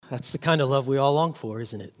That's the kind of love we all long for,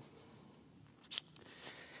 isn't it?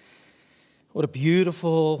 What a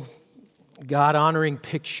beautiful, God-honoring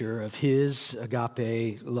picture of his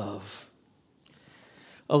agape love.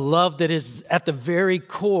 A love that is at the very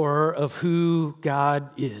core of who God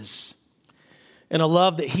is. And a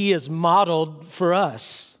love that he has modeled for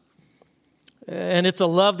us. And it's a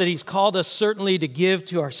love that he's called us certainly to give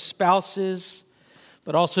to our spouses,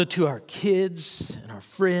 but also to our kids and our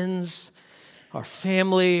friends, our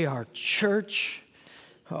family, our church,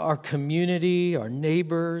 our community, our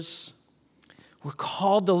neighbors. We're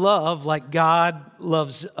called to love like God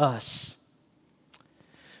loves us.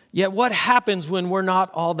 Yet what happens when we're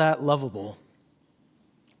not all that lovable?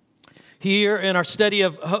 Here in our study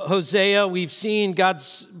of Hosea, we've seen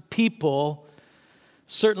God's people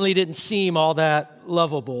certainly didn't seem all that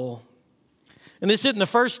lovable. And this isn't the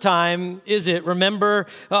first time, is it? Remember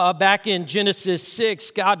back in Genesis 6,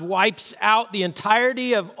 God wipes out the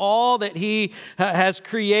entirety of all that he has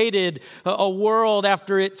created, a world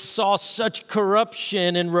after it saw such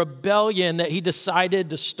corruption and rebellion that he decided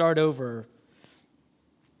to start over.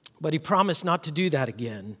 But he promised not to do that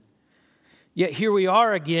again. Yet here we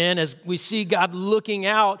are again as we see God looking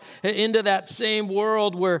out into that same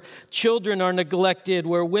world where children are neglected,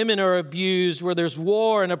 where women are abused, where there's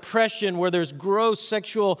war and oppression, where there's gross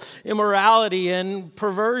sexual immorality and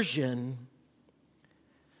perversion.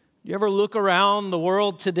 Do you ever look around the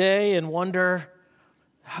world today and wonder,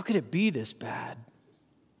 how could it be this bad?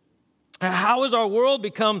 How has our world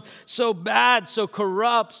become so bad, so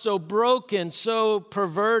corrupt, so broken, so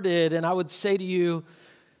perverted? And I would say to you,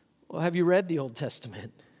 well, have you read the Old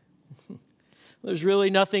Testament? There's really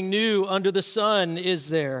nothing new under the sun, is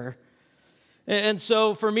there? And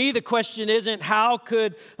so for me, the question isn't how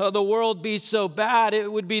could the world be so bad? It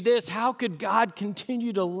would be this: how could God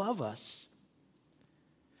continue to love us?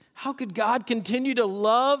 How could God continue to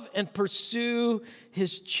love and pursue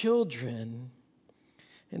his children?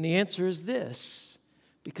 And the answer is this: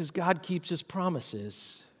 because God keeps his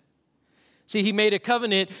promises. See, he made a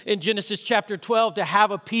covenant in Genesis chapter 12 to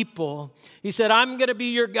have a people. He said, I'm going to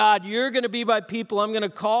be your God. You're going to be my people. I'm going to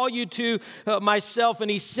call you to myself.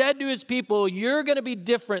 And he said to his people, you're going to be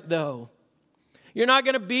different, though. You're not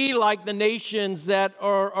going to be like the nations that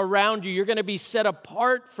are around you. You're going to be set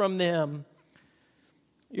apart from them.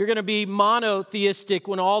 You're going to be monotheistic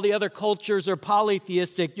when all the other cultures are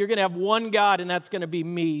polytheistic. You're going to have one God, and that's going to be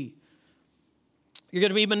me. You're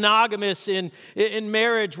going to be monogamous in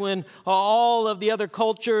marriage when all of the other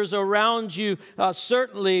cultures around you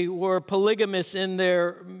certainly were polygamous in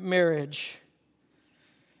their marriage.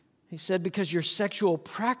 He said, because your sexual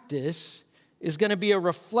practice is going to be a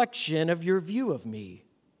reflection of your view of me.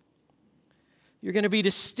 You're going to be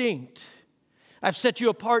distinct. I've set you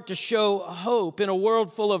apart to show hope in a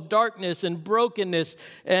world full of darkness and brokenness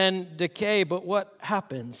and decay. But what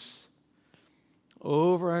happens?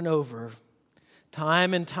 Over and over,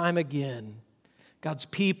 time and time again, God's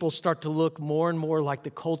people start to look more and more like the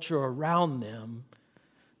culture around them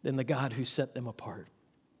than the God who set them apart.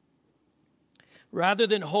 Rather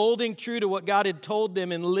than holding true to what God had told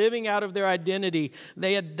them and living out of their identity,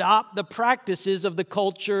 they adopt the practices of the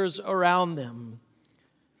cultures around them.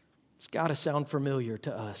 It's got to sound familiar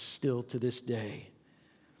to us still to this day.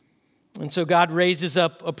 And so God raises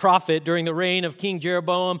up a prophet during the reign of King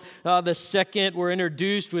Jeroboam the second. We're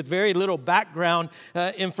introduced with very little background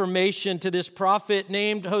information to this prophet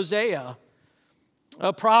named Hosea.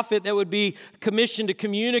 A prophet that would be commissioned to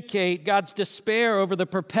communicate God's despair over the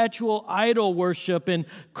perpetual idol worship and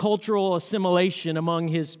cultural assimilation among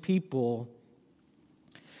his people.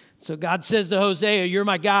 So God says to Hosea, you're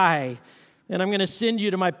my guy, and I'm going to send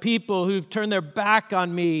you to my people who've turned their back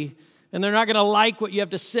on me. And they're not going to like what you have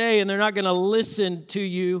to say, and they're not going to listen to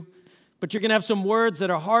you. But you're going to have some words that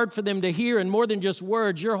are hard for them to hear, and more than just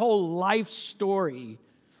words, your whole life story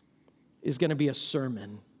is going to be a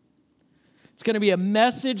sermon. It's going to be a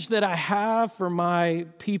message that I have for my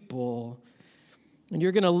people, and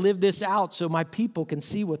you're going to live this out so my people can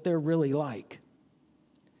see what they're really like,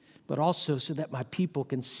 but also so that my people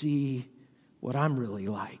can see what I'm really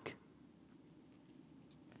like.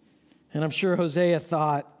 And I'm sure Hosea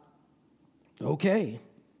thought, okay,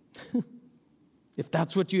 if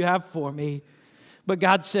that's what you have for me. But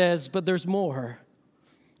God says, but there's more.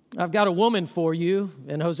 I've got a woman for you.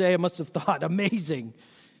 And Hosea must have thought, amazing.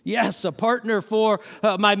 Yes, a partner for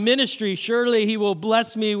my ministry. Surely he will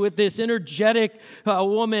bless me with this energetic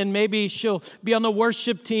woman. Maybe she'll be on the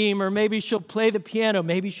worship team, or maybe she'll play the piano.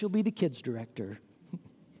 Maybe she'll be the kids director.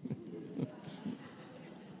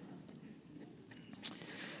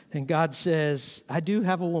 And God says, I do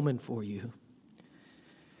have a woman for you.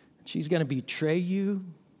 She's going to betray you.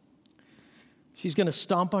 She's going to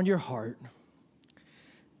stomp on your heart.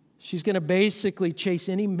 She's going to basically chase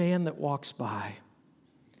any man that walks by.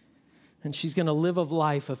 And she's going to live a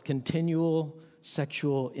life of continual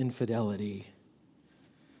sexual infidelity.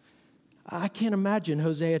 I can't imagine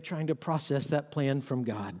Hosea trying to process that plan from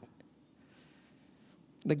God.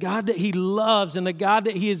 The God that he loves and the God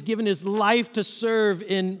that he has given his life to serve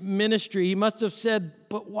in ministry. He must have said,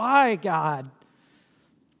 but why, God?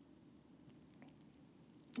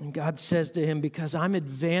 And God says to him, because I'm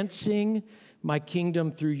advancing my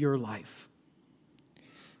kingdom through your life.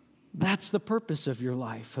 That's the purpose of your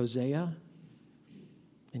life, Hosea.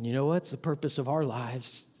 And you know what? It's the purpose of our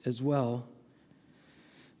lives as well.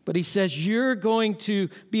 But he says, you're going to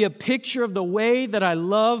be a picture of the way that I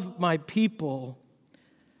love my people.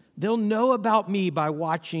 They'll know about me by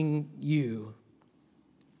watching you.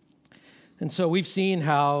 And so we've seen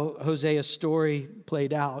how Hosea's story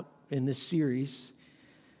played out in this series.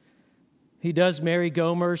 He does marry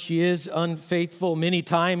Gomer. She is unfaithful many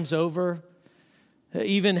times over.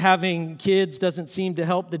 Even having kids doesn't seem to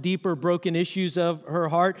help the deeper broken issues of her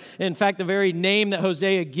heart. In fact, the very name that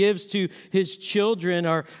Hosea gives to his children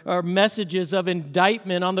are messages of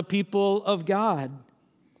indictment on the people of God.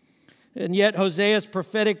 And yet Hosea's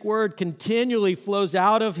prophetic word continually flows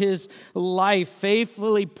out of his life,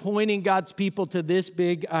 faithfully pointing God's people to this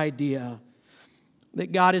big idea,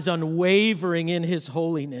 that God is unwavering in his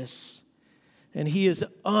holiness, and he is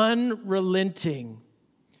unrelenting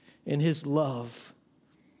in his love,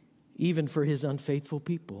 even for his unfaithful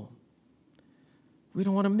people. We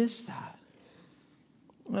don't want to miss that.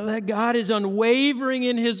 That God is unwavering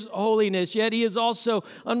in his holiness, yet he is also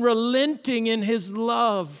unrelenting in his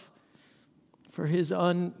love for his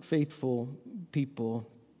unfaithful people.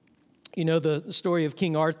 You know the story of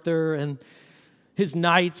King Arthur and his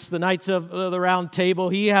knights, the knights of the Round Table.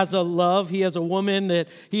 He has a love. He has a woman that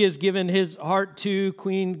he has given his heart to,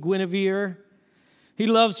 Queen Guinevere. He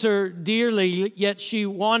loves her dearly, yet she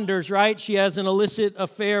wanders, right? She has an illicit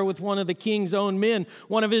affair with one of the king's own men,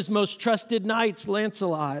 one of his most trusted knights,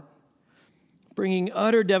 Lancelot, bringing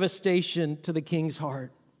utter devastation to the king's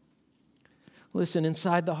heart. Listen,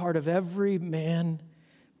 inside the heart of every man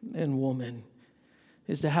and woman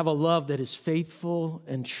is to have a love that is faithful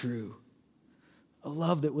and true, a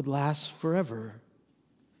love that would last forever.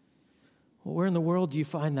 Well, where in the world do you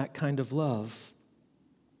find that kind of love?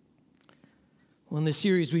 Well, in this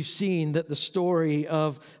series, we've seen that the story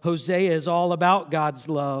of Hosea is all about God's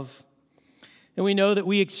love. And we know that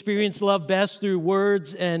we experience love best through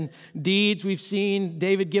words and deeds. We've seen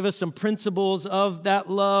David give us some principles of that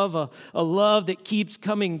love, a love that keeps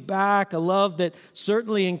coming back, a love that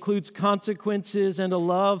certainly includes consequences, and a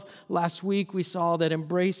love, last week we saw, that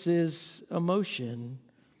embraces emotion.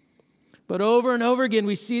 But over and over again,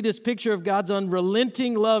 we see this picture of God's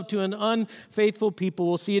unrelenting love to an unfaithful people.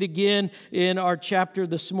 We'll see it again in our chapter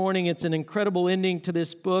this morning. It's an incredible ending to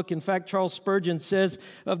this book. In fact, Charles Spurgeon says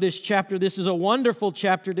of this chapter, this is a wonderful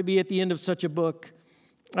chapter to be at the end of such a book.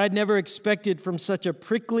 I'd never expected from such a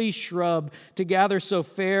prickly shrub to gather so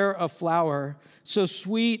fair a flower, so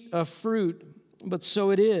sweet a fruit, but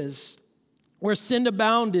so it is. Where sin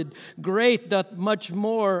abounded, grace doth much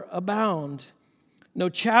more abound. No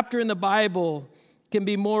chapter in the Bible can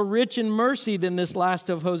be more rich in mercy than this last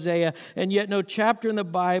of Hosea, and yet no chapter in the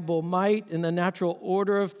Bible might, in the natural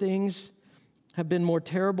order of things, have been more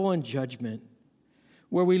terrible in judgment.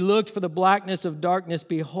 Where we looked for the blackness of darkness,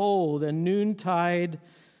 behold, a noontide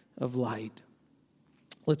of light.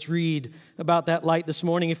 Let's read about that light this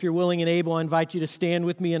morning. If you're willing and able, I invite you to stand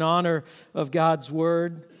with me in honor of God's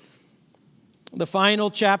word. The final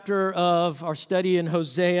chapter of our study in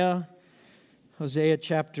Hosea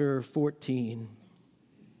chapter 14.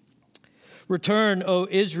 Return, O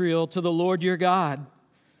Israel, to the Lord your God,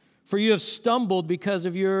 for you have stumbled because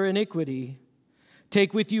of your iniquity.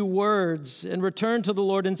 Take with you words and return to the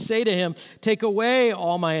Lord and say to him, take away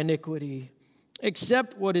all my iniquity,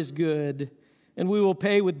 accept what is good, and we will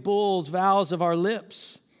pay with bulls vows of our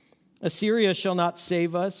lips. Assyria shall not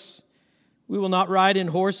save us. We will not ride in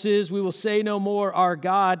horses. We will say no more, our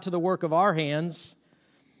God, to the work of our hands.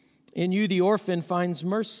 In you the orphan finds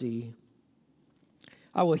mercy.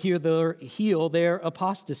 I will heal their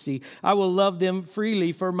apostasy. I will love them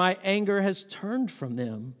freely, for my anger has turned from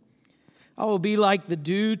them. I will be like the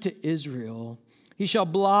dew to Israel. He shall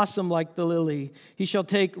blossom like the lily. He shall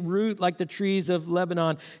take root like the trees of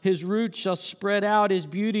Lebanon. His roots shall spread out. His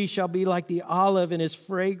beauty shall be like the olive, and his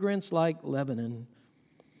fragrance like Lebanon.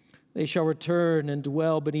 They shall return and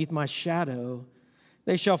dwell beneath my shadow.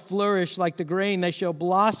 They shall flourish like the grain. They shall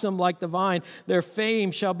blossom like the vine. Their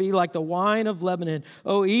fame shall be like the wine of Lebanon.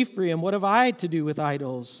 O Ephraim, what have I to do with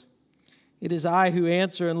idols? It is I who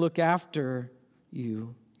answer and look after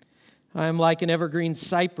you. I am like an evergreen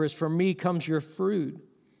cypress. From me comes your fruit.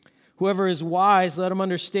 Whoever is wise, let him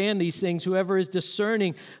understand these things. Whoever is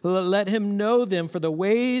discerning, let him know them. For the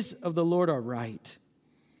ways of the Lord are right,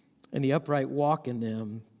 and the upright walk in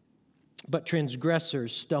them, but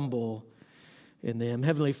transgressors stumble in them.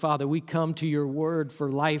 Heavenly Father, we come to your word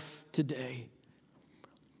for life today.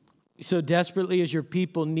 So desperately as your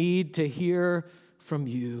people need to hear from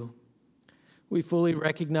you, we fully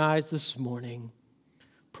recognize this morning,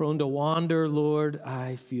 prone to wander, Lord,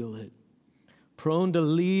 I feel it. Prone to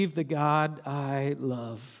leave the God I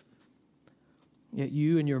love. Yet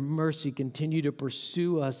you in your mercy continue to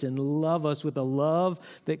pursue us and love us with a love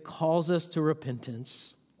that calls us to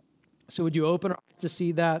repentance. So would you open our eyes to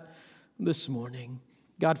see that this morning?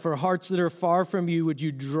 God, for hearts that are far from you, would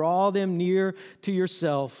you draw them near to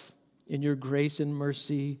yourself in your grace and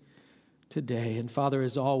mercy today? And Father,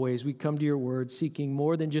 as always, we come to your word seeking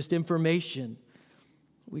more than just information.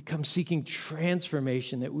 We come seeking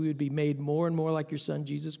transformation, that we would be made more and more like your Son,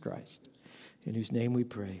 Jesus Christ, in whose name we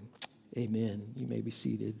pray. Amen. You may be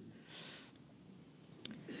seated.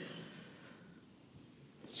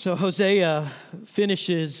 So Hosea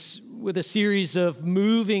finishes with a series of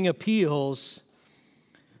moving appeals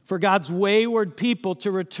for God's wayward people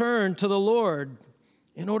to return to the Lord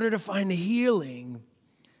in order to find healing,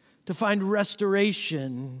 to find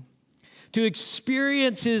restoration, to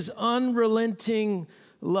experience his unrelenting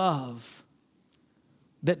love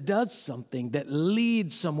that does something, that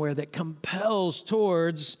leads somewhere, that compels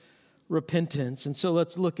towards repentance. And so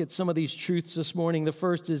let's look at some of these truths this morning. The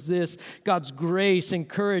first is this: God's grace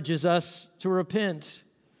encourages us to repent.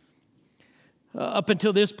 Up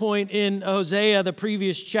until this point in Hosea, the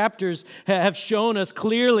previous chapters have shown us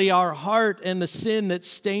clearly our heart and the sin that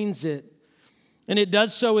stains it. And it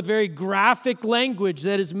does so with very graphic language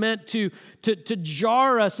that is meant to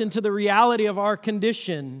jar us into the reality of our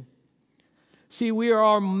condition. See, we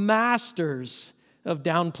are masters of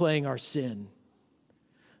downplaying our sin.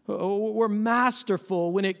 We're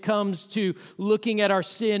masterful when it comes to looking at our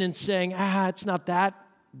sin and saying, it's not that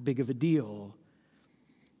big of a deal.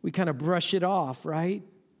 We kind of brush it off, right?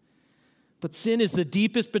 But sin is the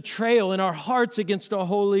deepest betrayal in our hearts against a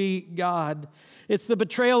holy God. It's the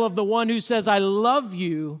betrayal of the one who says, I love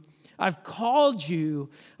you, I've called you,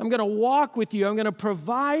 I'm going to walk with you, I'm going to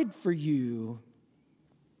provide for you.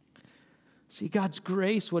 See, God's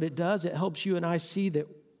grace, what it does, it helps you and I see that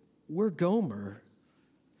we're Gomer.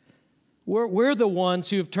 We're the ones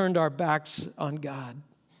who have turned our backs on God.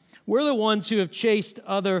 We're the ones who have chased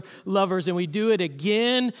other lovers, and we do it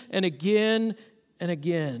again and again and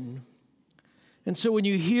again. And so when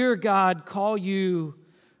you hear God call you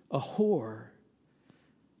a whore,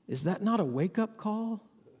 is that not a wake-up call?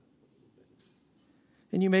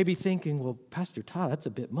 And you may be thinking, well, Pastor Todd, that's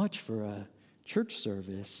a bit much for a church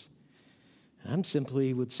service. I'm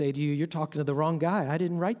simply would say to you, you're talking to the wrong guy. I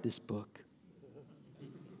didn't write this book.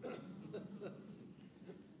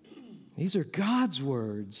 These are God's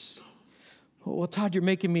words. Well, Todd, you're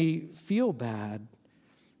making me feel bad.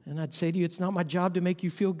 And I'd say to you, it's not my job to make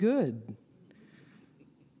you feel good.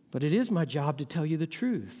 But it is my job to tell you the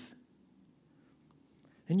truth.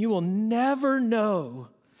 And you will never know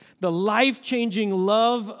the life-changing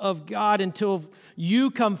love of God until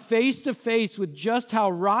you come face to face with just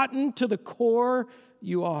how rotten to the core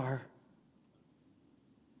you are.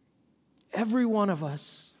 Every one of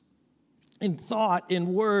us, in thought,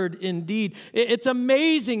 in word, in deed. It's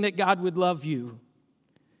amazing that God would love you.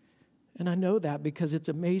 And I know that because it's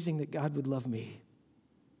amazing that God would love me.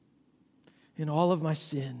 In all of my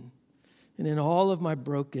sin and in all of my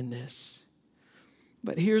brokenness.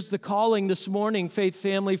 But here's the calling this morning, Faith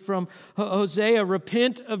Family, from Hosea.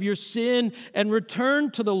 Repent of your sin and return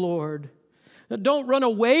to the Lord. Now, don't run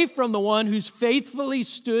away from the one who's faithfully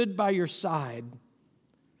stood by your side.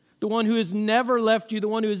 The one who has never left you, the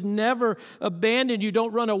one who has never abandoned you.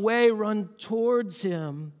 Don't run away, run towards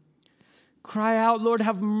him. Cry out, Lord,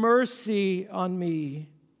 have mercy on me.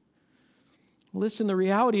 Listen, the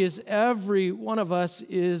reality is every one of us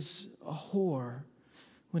is a whore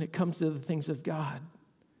when it comes to the things of God.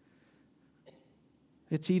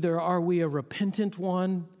 It's either are we a repentant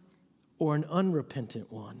one or an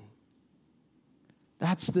unrepentant one.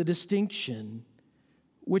 That's the distinction.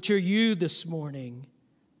 Which are you this morning?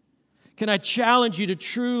 Can I challenge you to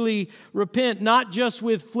truly repent, not just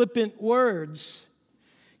with flippant words?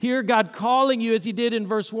 Hear God calling you as he did in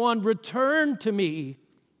verse 1, return to me,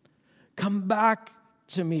 come back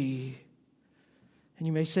to me. And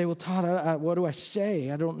you may say, well, Todd, what do I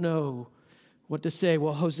say? I don't know what to say.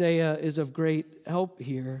 Well, Hosea is of great help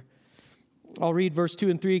here. I'll read verse 2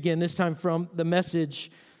 and 3 again, this time from the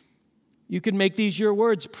Message. You can make these your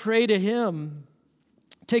words. Pray to him.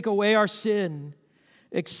 Take away our sin.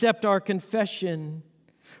 Accept our confession.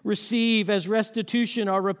 Receive as restitution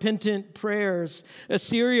our repentant prayers.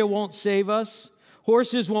 Assyria won't save us.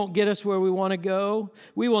 Horses won't get us where we want to go.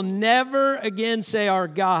 We will never again say our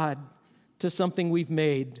God to something we've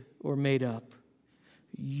made or made up.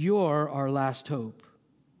 You're our last hope.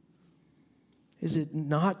 Is it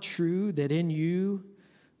not true that in you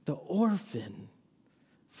the orphan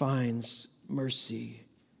finds mercy?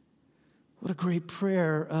 What a great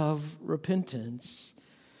prayer of repentance.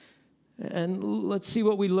 And let's see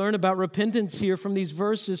what we learn about repentance here from these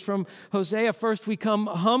verses from Hosea. First, we come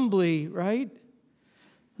humbly, right?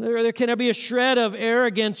 There cannot be a shred of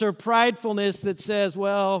arrogance or pridefulness that says,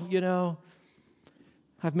 well,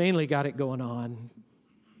 I've mainly got it going on.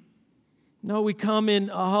 No, we come in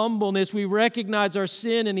humbleness. We recognize our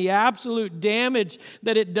sin and the absolute damage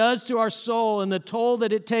that it does to our soul and the toll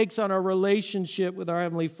that it takes on our relationship with our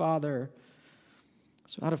Heavenly Father.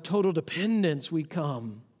 So out of total dependence, we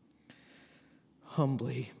come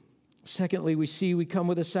humbly. Secondly, we come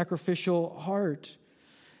with a sacrificial heart.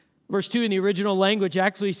 Verse 2 in the original language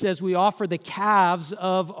actually says we offer the calves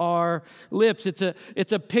of our lips.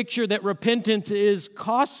 It's a picture that repentance is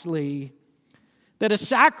costly, that a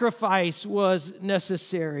sacrifice was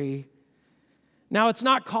necessary. Now, it's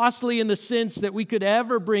not costly in the sense that we could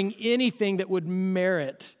ever bring anything that would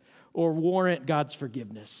merit or warrant God's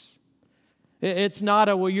forgiveness. It's not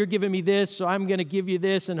well, you're giving me this, so I'm going to give you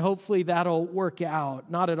this, and hopefully that'll work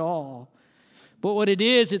out. Not at all. But what it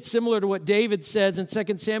is, it's similar to what David says in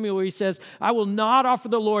 2 Samuel, where he says, I will not offer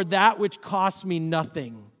the Lord that which costs me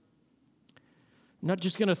nothing. I'm not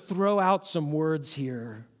just going to throw out some words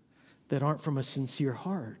here that aren't from a sincere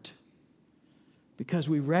heart, because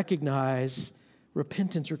we recognize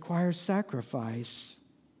repentance requires sacrifice.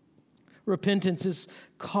 Repentance is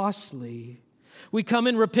costly. We come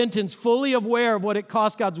in repentance fully aware of what it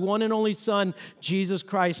cost God's one and only Son, Jesus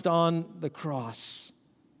Christ, on the cross.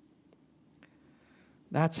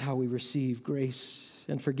 That's how we receive grace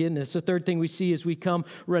and forgiveness. The third thing we see is we come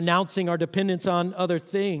renouncing our dependence on other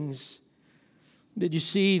things. Did you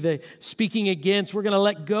see the speaking against? We're going to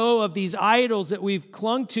let go of these idols that we've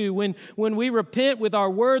clung to. When we repent with our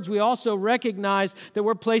words, we also recognize that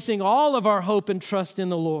we're placing all of our hope and trust in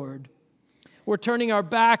the Lord. We're turning our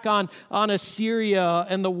back on Assyria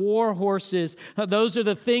and the war horses. Those are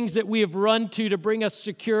the things that we have run to bring us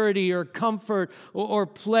security or comfort or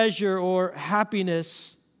pleasure or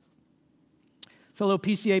happiness. Fellow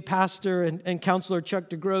PCA pastor and counselor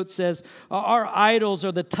Chuck DeGroat says, our idols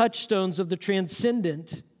are the touchstones of the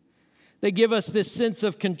transcendent. They give us this sense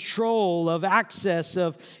of control, of access,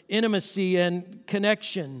 of intimacy and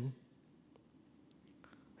connection.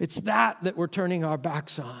 It's that we're turning our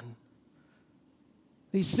backs on.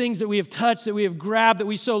 These things that we have touched, that we have grabbed, that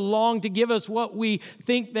we so long to give us what we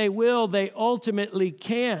think they will, they ultimately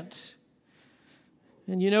can't.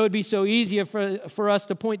 And it'd be so easy for us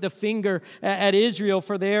to point the finger at Israel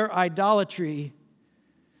for their idolatry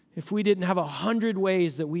if we didn't have 100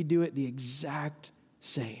 ways that we do it the exact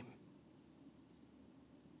same.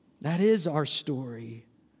 That is our story.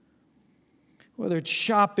 Whether it's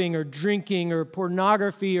shopping or drinking or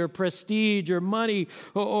pornography or prestige or money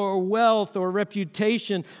or wealth or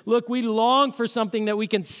reputation. Look, we long for something that we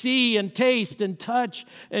can see and taste and touch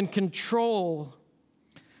and control.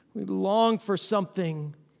 We long for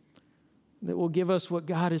something that will give us what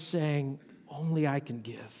God is saying, only I can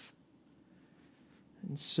give.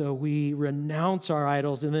 And so we renounce our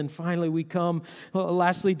idols, and then finally we come,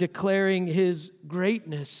 lastly, declaring His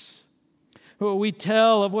greatness. We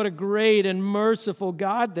tell of what a great and merciful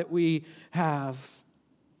God that we have.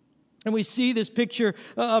 And we see this picture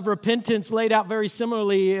of repentance laid out very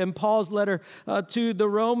similarly in Paul's letter to the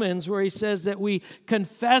Romans, where he says that we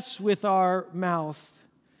confess with our mouth.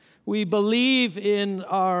 We believe in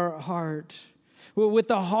our heart. With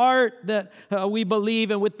the heart that we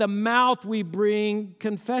believe, and with the mouth we bring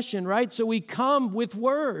confession, right? So we come with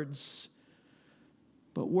words,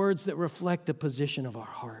 but words that reflect the position of our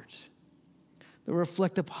heart, that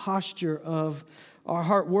reflect the posture of our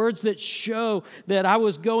heart. Words that show that I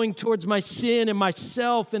was going towards my sin and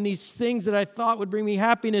myself and these things that I thought would bring me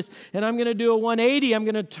happiness, and I'm going to do a 180. I'm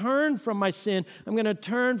going to turn from my sin. I'm going to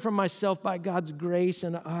turn from myself by God's grace,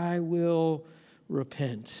 and I will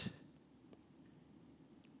repent.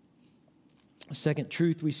 The second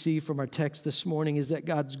truth we see from our text this morning is that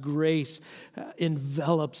God's grace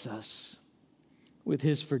envelops us with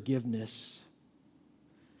His forgiveness.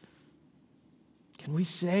 Can we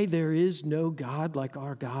say there is no God like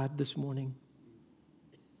our God this morning?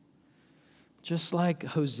 Just like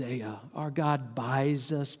Hosea, our God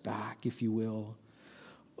buys us back, if you will,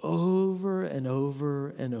 over and over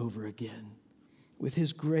and over again with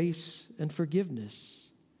his grace and forgiveness.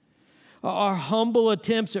 Our humble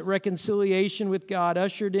attempts at reconciliation with God,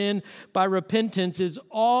 ushered in by repentance, is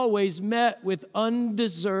always met with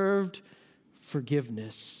undeserved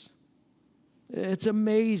forgiveness. It's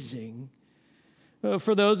amazing.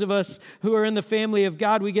 For those of us who are in the family of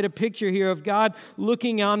God, we get a picture here of God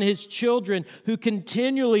looking on his children who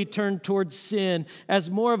continually turn towards sin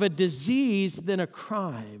as more of a disease than a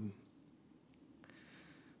crime.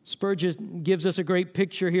 Spurgeon gives us a great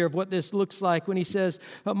picture here of what this looks like when he says,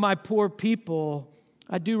 "My poor people,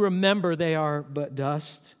 I do remember they are but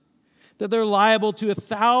dust, that they're liable to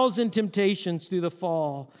 1,000 temptations through the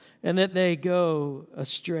fall, and that they go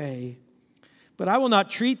astray. But I will not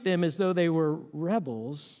treat them as though they were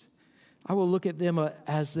rebels. I will look at them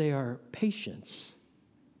as they are patients,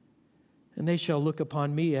 and they shall look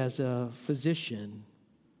upon me as a physician."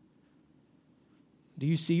 Do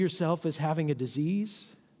you see yourself as having a disease?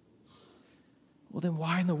 Well, then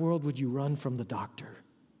why in the world would you run from the doctor?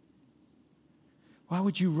 Why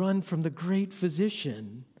would you run from the great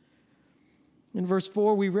physician? In verse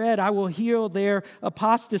 4 we read, "I will heal their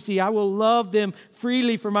apostasy. I will love them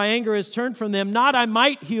freely, for my anger has turned from them. Not I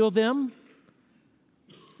might heal them.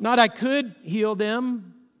 Not I could heal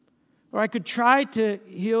them. Or I could try to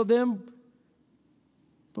heal them."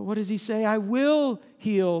 But what does he say? "I will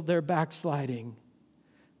heal their backsliding,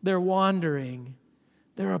 their wandering,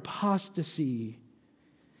 their apostasy."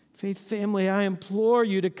 Faith family, I implore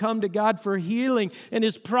you to come to God for healing. And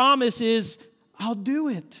his promise is, I'll do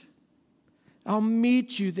it. I'll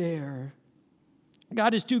meet you there.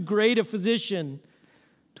 God is too great a physician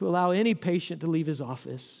to allow any patient to leave his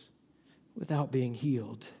office without being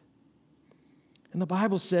healed. And the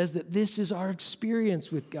Bible says that this is our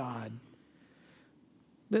experience with God.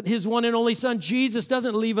 That his one and only Son, Jesus,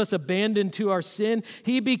 doesn't leave us abandoned to our sin.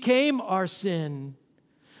 He became our sin.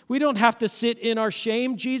 We don't have to sit in our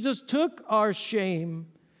shame. Jesus took our shame.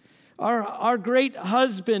 Our great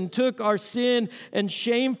husband took our sin and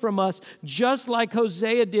shame from us, just like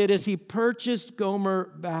Hosea did as he purchased Gomer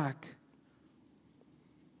back.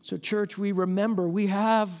 So, church, we remember we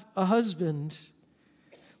have a husband.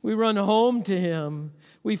 We run home to him.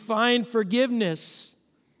 We find forgiveness.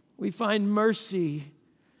 We find mercy.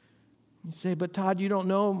 You say, "But Todd, you don't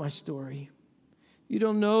know my story. You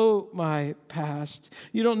don't know my past.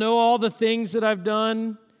 You don't know all the things that I've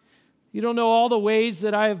done. You don't know all the ways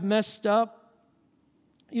that I have messed up.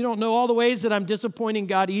 You don't know all the ways that I'm disappointing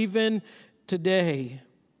God even today.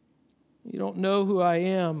 You don't know who I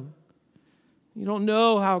am. You don't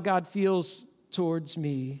know how God feels towards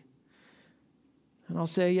me." And I'll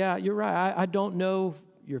say, "Yeah, you're right. I don't know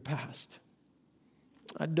your past.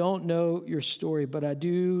 I don't know your story, but I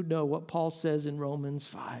do know what Paul says in Romans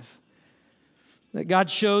 5. That God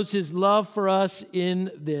shows his love for us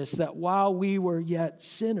in this, that while we were yet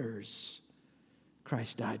sinners,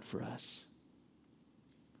 Christ died for us.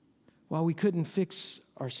 While we couldn't fix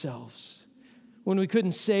ourselves, when we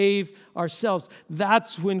couldn't save ourselves,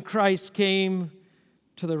 that's when Christ came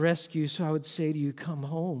to the rescue. So I would say to you, come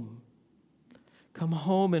home. Come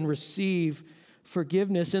home and receive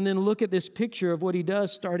forgiveness. And then look at this picture of what he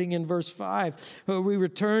does starting in verse 5. We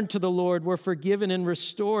return to the Lord, we're forgiven and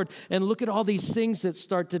restored. And look at all these things that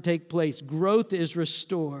start to take place. Growth is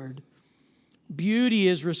restored. Beauty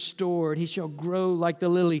is restored. He shall grow like the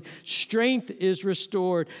lily. Strength is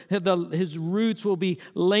restored. His roots will be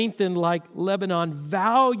lengthened like Lebanon.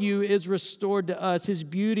 Value is restored to us. His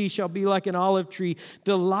beauty shall be like an olive tree.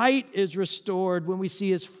 Delight is restored when we see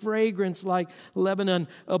his fragrance like Lebanon.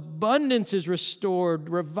 Abundance is restored.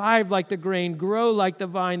 Revive like the grain. Grow like the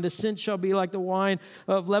vine. The scent shall be like the wine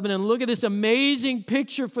of Lebanon. Look at this amazing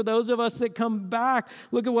picture for those of us that come back.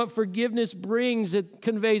 Look at what forgiveness brings. It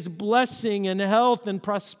conveys blessing and health and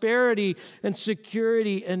prosperity and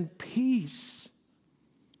security and peace.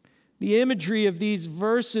 The imagery of these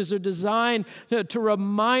verses are designed to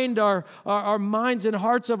remind our minds and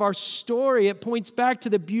hearts of our story. It points back to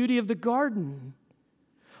the beauty of the garden,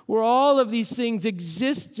 where all of these things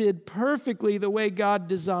existed perfectly the way God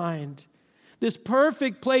designed. This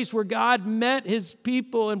perfect place where God met his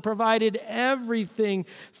people and provided everything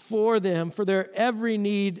for them, for their every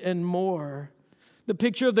need and more. The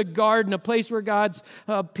picture of the garden, a place where God's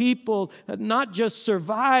people not just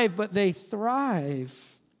survive, but they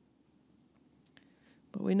thrive.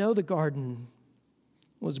 But we know the garden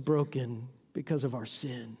was broken because of our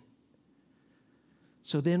sin.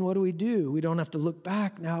 So then what do? We don't have to look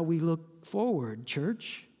back. Now we look forward,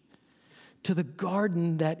 church. to the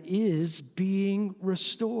garden that is being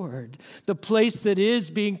restored, the place that is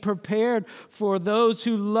being prepared for those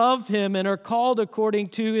who love him and are called according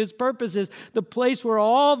to his purposes, the place where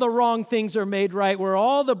all the wrong things are made right, where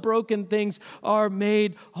all the broken things are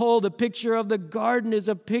made whole. The picture of the garden is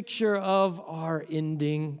a picture of our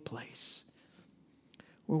ending place,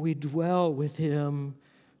 where we dwell with him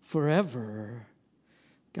forever.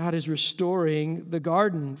 God is restoring the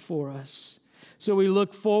garden for us. So we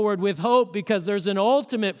look forward with hope because there's an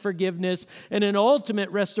ultimate forgiveness and an ultimate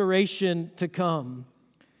restoration to come.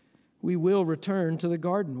 We will return to the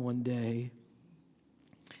garden one day.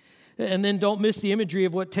 And then don't miss the imagery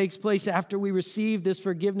of what takes place after we receive this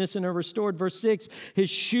forgiveness and are restored. Verse 6, his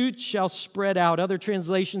shoots shall spread out. Other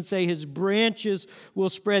translations say his branches will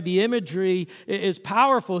spread. The imagery is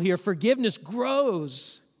powerful here. Forgiveness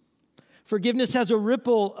grows. Forgiveness has a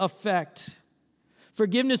ripple effect.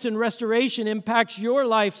 Forgiveness and restoration impacts your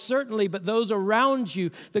life, certainly, but those around you,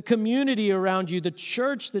 the community around you, the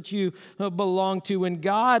church that you belong to. When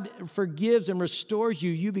God forgives and restores you,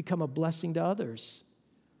 you become a blessing to others.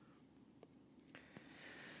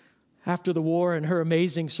 After the war and her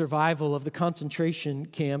amazing survival of the concentration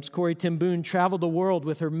camps, Corrie ten Boom traveled the world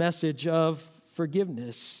with her message of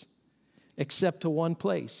forgiveness, except to one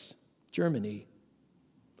place, Germany,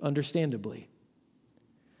 understandably.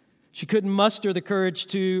 She couldn't muster the courage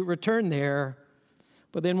to return there,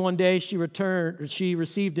 but then one day she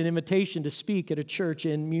received an invitation to speak at a church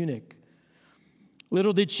in Munich.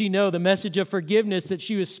 Little did she know the message of forgiveness that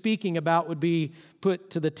she was speaking about would be put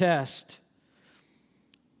to the test.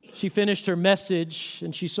 She finished her message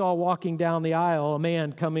and she saw walking down the aisle a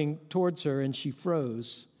man coming towards her, and she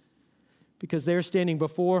froze because there standing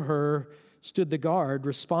before her stood the guard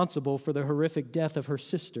responsible for the horrific death of her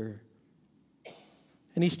sister.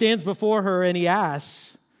 And he stands before her and he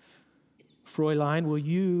asks, Fräulein, will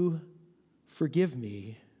you forgive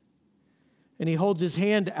me? And he holds his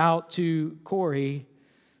hand out to Corrie,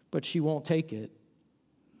 but she won't take it.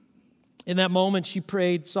 In that moment, she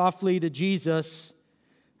prayed softly to Jesus,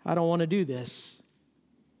 I don't want to do this.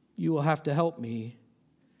 You will have to help me.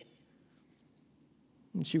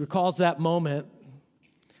 And she recalls that moment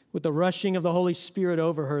with the rushing of the Holy Spirit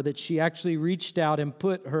over her, that she actually reached out and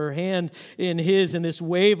put her hand in his, and this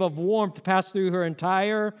wave of warmth passed through her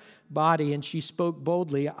entire body, and she spoke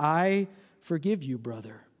boldly, I forgive you,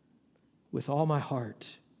 brother, with all my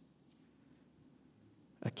heart.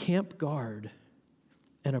 A camp guard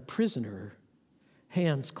and a prisoner,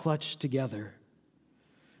 hands clutched together.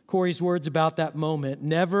 Corrie's words about that moment,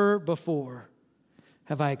 never before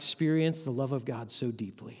have I experienced the love of God so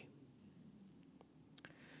deeply.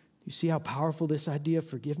 You see how powerful this idea of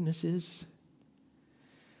forgiveness is?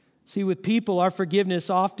 See, with people, our forgiveness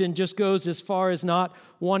often just goes as far as not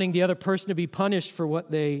wanting the other person to be punished for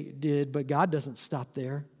what they did, but God doesn't stop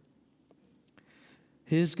there.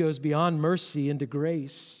 His goes beyond mercy into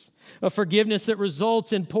grace, a forgiveness that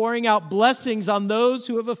results in pouring out blessings on those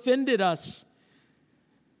who have offended us.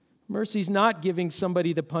 Mercy's not giving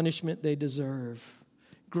somebody the punishment they deserve.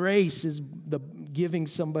 Grace is giving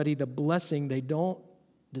somebody the blessing they don't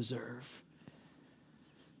deserve.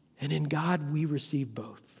 And in God, we receive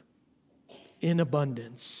both in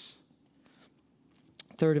abundance.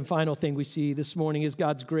 Third and final thing we see this morning is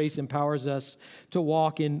God's grace empowers us to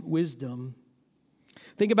walk in wisdom.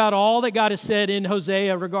 Think about all that God has said in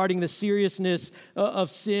Hosea regarding the seriousness of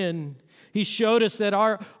sin. He showed us that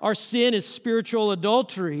our sin is spiritual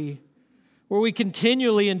adultery, where we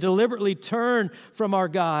continually and deliberately turn from our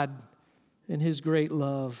God and his great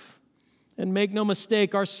love. And make no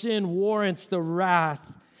mistake, our sin warrants the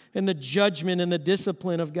wrath and the judgment and the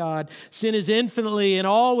discipline of God. Sin is infinitely and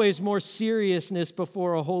always more seriousness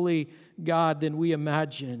before a holy God than we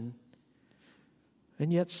imagine.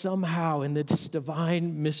 And yet somehow in this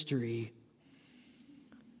divine mystery,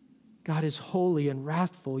 God is holy and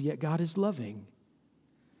wrathful, yet God is loving.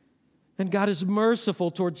 And God is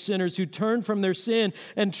merciful towards sinners who turn from their sin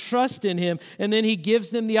and trust in him. And then he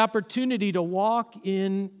gives them the opportunity to walk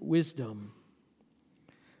in wisdom.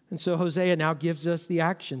 And so Hosea now gives us the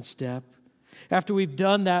action step. After we've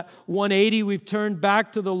done that 180, we've turned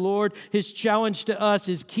back to the Lord. His challenge to us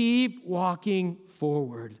is keep walking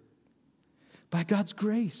forward by God's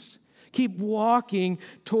grace. Keep walking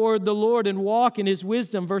toward the Lord and walk in his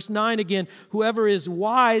wisdom. Verse 9 again, whoever is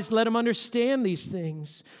wise, let him understand these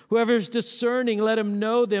things. Whoever is discerning, let him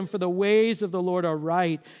know them, for the ways of the Lord are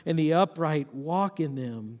right, and the upright walk in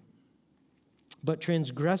them. But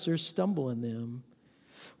transgressors stumble in them.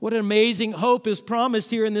 What an amazing hope is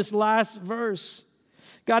promised here in this last verse.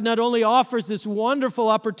 God not only offers this wonderful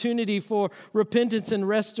opportunity for repentance and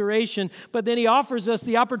restoration, but then He offers us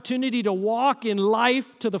the opportunity to walk in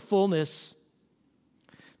life to the fullness,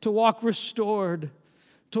 to walk restored,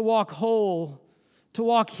 to walk whole, to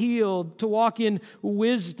walk healed, to walk in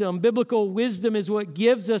wisdom. Biblical wisdom is what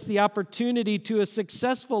gives us the opportunity to a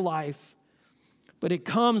successful life, but it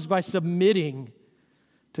comes by submitting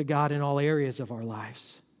to God in all areas of our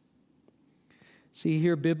lives. See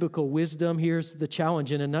here, biblical wisdom, here's the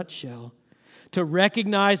challenge in a nutshell: to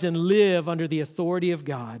recognize and live under the authority of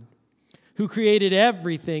God, who created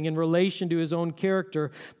everything in relation to His own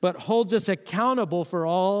character, but holds us accountable for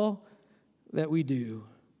all that we do.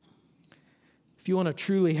 If you want to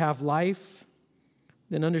truly have life,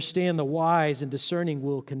 then understand the wise and discerning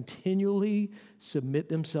will continually submit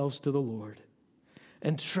themselves to the Lord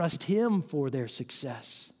and trust Him for their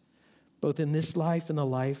success, both in this life and the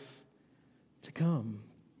life to come.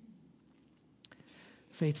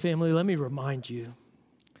 Faith family, let me remind you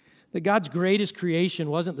that God's greatest creation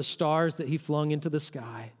wasn't the stars that He flung into the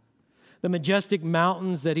sky, the majestic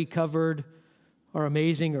mountains that He covered our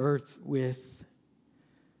amazing earth with,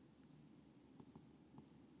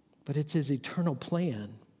 but it's His eternal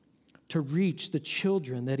plan to reach the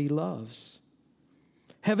children that He loves.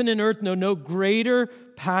 Heaven and earth know no greater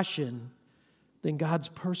passion than God's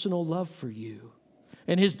personal love for you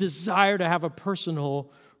and His desire to have a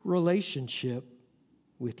personal relationship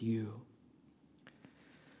with you.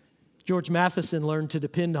 George Matheson learned to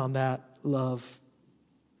depend on that love.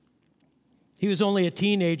 He was only a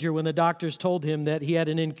teenager when the doctors told him that he had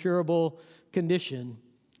an incurable condition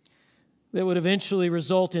that would eventually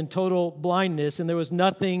result in total blindness, and there was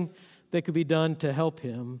nothing that could be done to help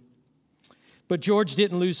him. But George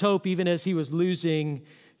didn't lose hope even as he was losing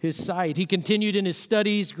his sight. He continued in his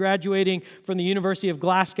studies, graduating from the University of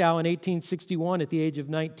Glasgow in 1861 at the age of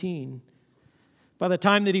 19. By the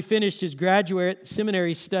time that he finished his graduate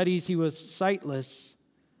seminary studies, he was sightless.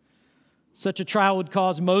 Such a trial would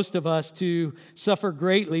cause most of us to suffer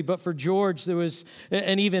greatly, but for George, there was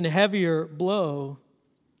an even heavier blow.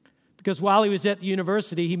 Because while he was at the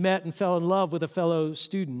university, he met and fell in love with a fellow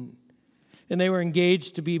student, and they were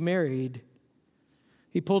engaged to be married.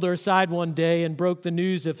 He pulled her aside one day and broke the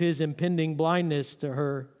news of his impending blindness to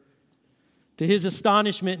her. To his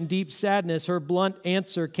astonishment and deep sadness, her blunt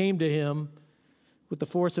answer came to him with the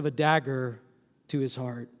force of a dagger to his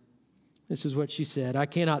heart. This is what she said: "I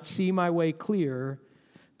cannot see my way clear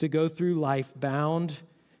to go through life bound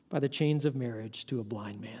by the chains of marriage to a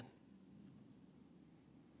blind man."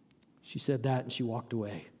 She said that and she walked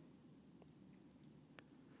away.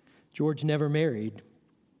 George never married.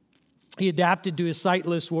 He adapted to his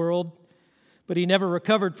sightless world, but he never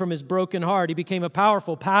recovered from his broken heart. He became a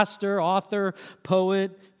powerful pastor, author,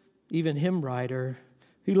 poet, even hymn writer.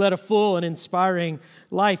 He led a full and inspiring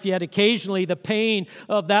life, yet occasionally the pain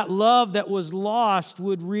of that love that was lost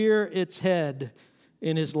would rear its head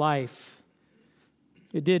in his life.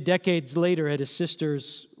 It did decades later at his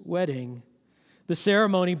sister's wedding. The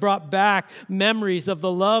ceremony brought back memories of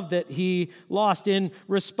the love that he lost. In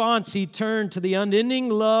response, he turned to the unending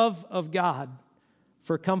love of God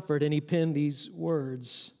for comfort, and he penned these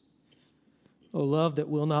words: "O love that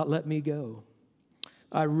will not let me go,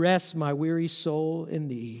 I rest my weary soul in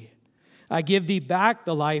thee. I give thee back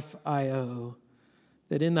the life I owe,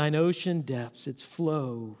 that in thine ocean depths its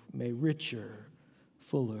flow may richer,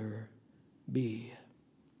 fuller be."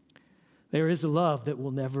 There is a love that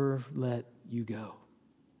will never let you go.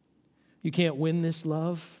 You can't win this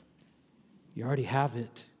love. You already have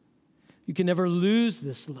it. You can never lose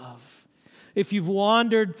this love. If you've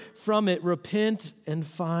wandered from it, repent and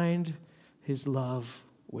find His love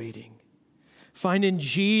waiting. Find in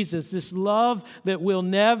Jesus this love that will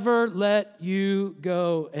never let you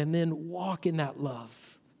go, and then walk in that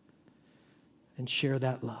love and share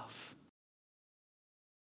that love.